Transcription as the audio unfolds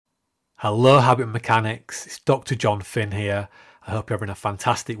Hello, Habit Mechanics. It's Dr. John Finn here. I hope you're having a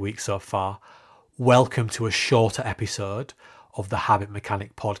fantastic week so far. Welcome to a shorter episode of the Habit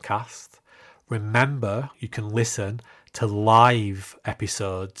Mechanic podcast. Remember, you can listen to live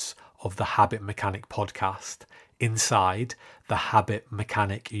episodes of the Habit Mechanic podcast inside the Habit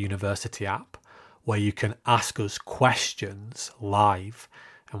Mechanic University app, where you can ask us questions live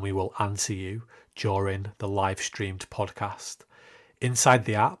and we will answer you during the live streamed podcast. Inside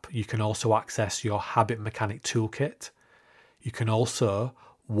the app, you can also access your Habit Mechanic Toolkit. You can also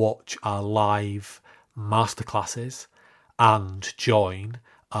watch our live masterclasses and join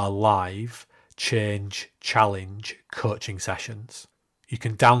our live Change Challenge coaching sessions. You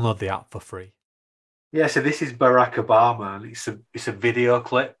can download the app for free. Yeah, so this is Barack Obama, and it's a video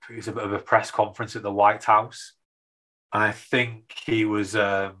clip. It's a bit of a press conference at the White House. And I think he was...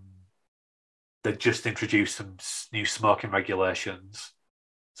 they just introduced some new smoking regulations.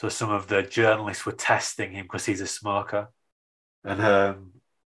 So some of the journalists were testing him because he's a smoker. And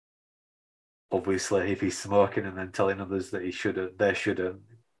obviously, if he's smoking and then telling others that they shouldn't,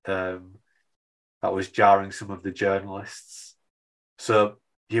 that was jarring some of the journalists. So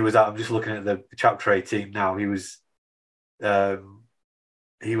I'm just looking at the Chapter 18 now. He was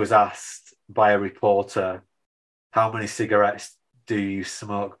asked by a reporter, how many cigarettes do you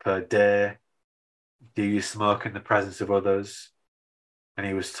smoke per day? Do you smoke in the presence of others? And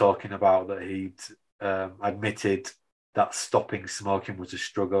he was talking about that he'd admitted that stopping smoking was a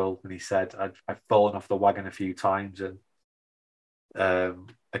struggle. And he said, I've fallen off the wagon a few times. And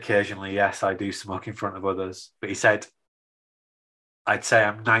occasionally, yes, I do smoke in front of others. But he said, I'd say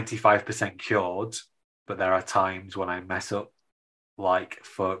I'm 95% cured, but there are times when I mess up, like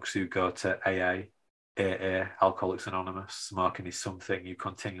folks who go to AA, Alcoholics Anonymous. Smoking is something you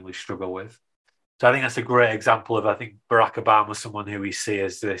continually struggle with. So I think that's a great example of, I think Barack Obama was someone who we see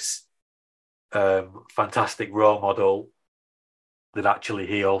as this fantastic role model, that actually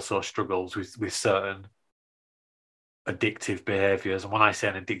he also struggles with certain addictive behaviours. And when I say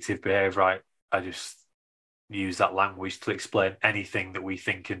an addictive behaviour, I just use that language to explain anything that we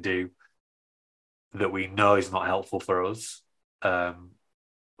think and do that we know is not helpful for us, but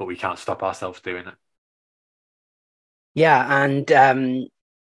we can't stop ourselves doing it. Yeah, and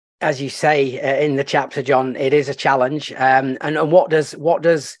as you say in the chapter, John, it is a challenge. And what does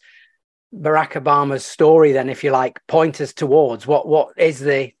Barack Obama's story then, if you like, point us towards? What is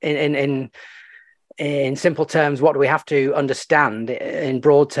the in simple terms, what do we have to understand in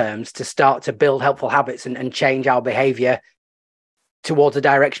broad terms to start to build helpful habits and change our behavior towards the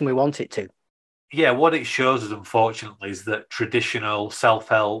direction we want it to? Yeah, what it shows us, unfortunately, is that traditional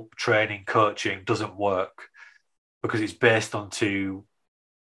self-help training coaching doesn't work because it's based on two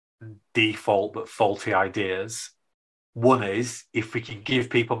default but faulty ideas. One is, if we can give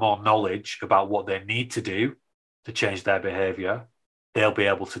people more knowledge about what they need to do to change their behavior, they'll be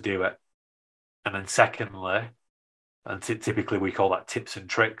able to do it. And then secondly, and typically we call that tips and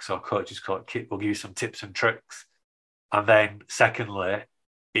tricks, or coaches call it, we'll give you some tips and tricks. And then secondly,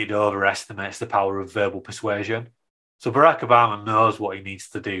 it overestimates the power of verbal persuasion. So Barack Obama knows what he needs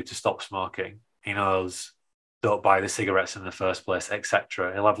to do to stop smoking. He knows, don't buy the cigarettes in the first place,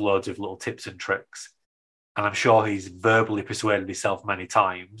 etc. He'll have loads of little tips and tricks. And I'm sure he's verbally persuaded himself many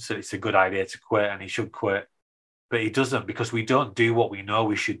times that it's a good idea to quit and he should quit. But he doesn't, because we don't do what we know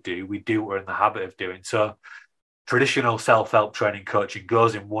we should do. We do what we're in the habit of doing. So traditional self-help training coaching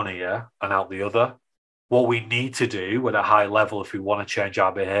goes in one ear and out the other. What we need to do at a high level, if we want to change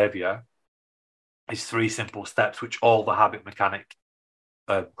our behavior, is 3 simple steps, which all the habit mechanic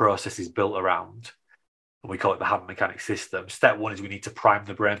process is built around. And we call it the habit mechanic system. Step 1 is we need to prime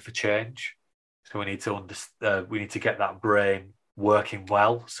the brain for change. So we need to get that brain working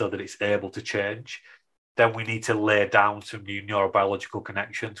well so that it's able to change. Then we need to lay down some new neurobiological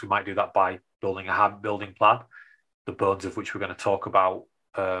connections. We might do that by building a habit building plan, the bones of which we're going to talk about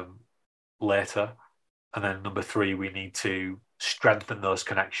later. And then number 3, we need to strengthen those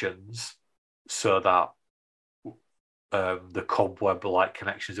connections so that the cobweb-like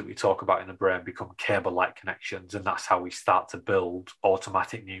connections that we talk about in the brain become cable-like connections. And that's how we start to build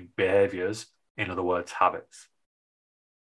automatic new behaviors. In other words, habits.